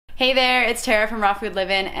Hey there, it's Tara from Raw Food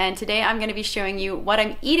Livin', and today I'm going to be showing you what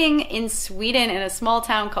I'm eating in Sweden in a small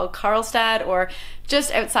town called Karlstad, or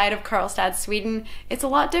just outside of Karlstad, Sweden. It's a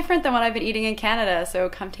lot different than what I've been eating in Canada, so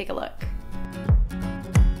come take a look.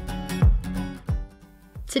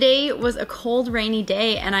 Today was a cold, rainy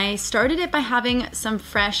day, and I started it by having some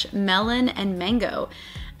fresh melon and mango.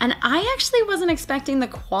 And I actually wasn't expecting the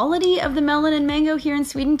quality of the melon and mango here in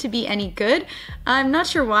Sweden to be any good. I'm not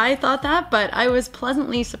sure why I thought that, but I was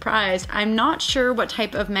pleasantly surprised. I'm not sure what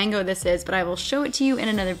type of mango this is, but I will show it to you in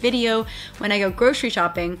another video when I go grocery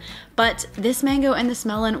shopping. But this mango and this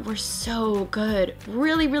melon were so good.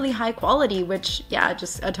 Really, really high quality, which, yeah,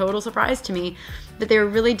 just a total surprise to me. But they were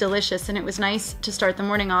really delicious, and it was nice to start the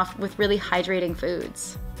morning off with really hydrating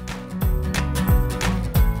foods.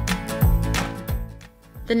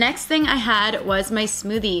 The next thing I had was my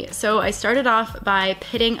smoothie. So I started off by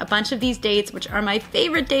pitting a bunch of these dates, which are my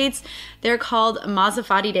favorite dates. They're called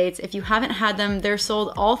Mazafati dates. If you haven't had them, they're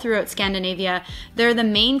sold all throughout Scandinavia. They're the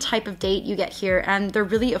main type of date you get here, and they're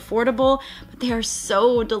really affordable, but they are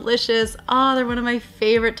so delicious. Oh, they're one of my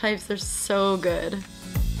favorite types. They're so good.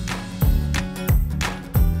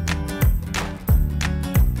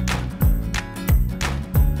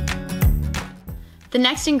 The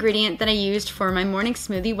next ingredient that I used for my morning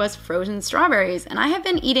smoothie was frozen strawberries, and I have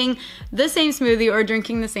been eating the same smoothie or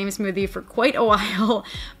drinking the same smoothie for quite a while,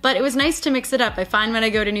 but it was nice to mix it up. I find when I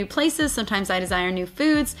go to new places, sometimes I desire new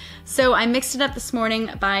foods, so I mixed it up this morning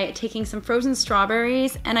by taking some frozen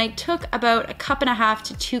strawberries, and I took about 1.5 cups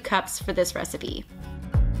to 2 cups for this recipe.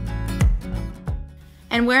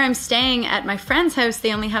 And where I'm staying at my friend's house,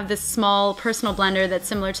 they only have this small personal blender that's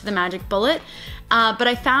similar to the Magic Bullet. But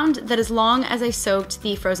I found that as long as I soaked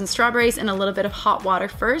the frozen strawberries in a little bit of hot water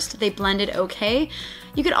first, they blended okay.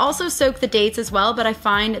 You could also soak the dates as well, but I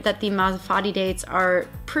find that the Mazafati dates are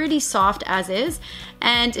pretty soft as is.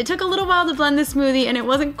 And it took a little while to blend this smoothie, and it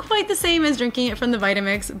wasn't quite the same as drinking it from the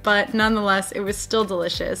Vitamix, but nonetheless, it was still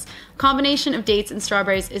delicious. Combination of dates and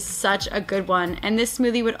strawberries is such a good one, and this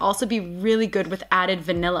smoothie would also be really good with added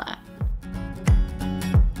vanilla.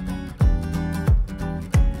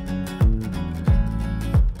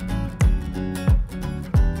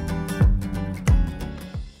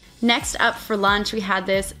 Next up for lunch, we had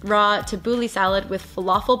this raw tabbouleh salad with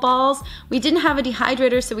falafel balls. We didn't have a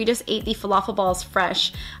dehydrator, so we just ate the falafel balls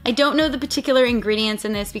fresh. I don't know the particular ingredients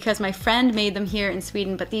in this because my friend made them here in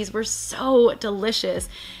Sweden, but these were so delicious.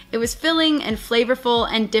 It was filling and flavorful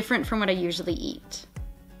and different from what I usually eat.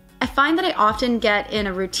 I find that I often get in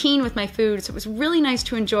a routine with my food, so it was really nice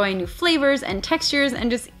to enjoy new flavors and textures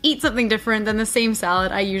and just eat something different than the same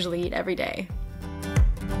salad I usually eat every day.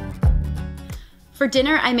 For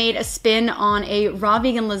dinner, I made a spin on a raw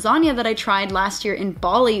vegan lasagna that I tried last year in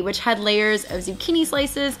Bali, which had layers of zucchini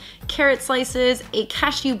slices, carrot slices, a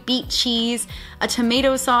cashew beet cheese, a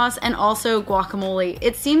tomato sauce, and also guacamole.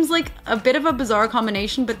 It seems like a bit of a bizarre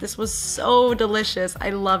combination, but this was so delicious.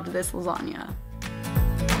 I loved this lasagna.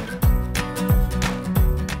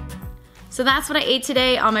 So that's what I ate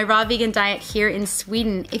today on my raw vegan diet here in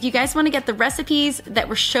Sweden. If you guys want to get the recipes that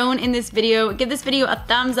were shown in this video, give this video a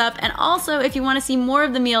thumbs up. And also, if you want to see more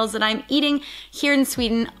of the meals that I'm eating here in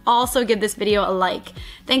Sweden, also give this video a like.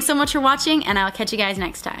 Thanks so much for watching, and I'll catch you guys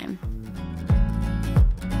next time.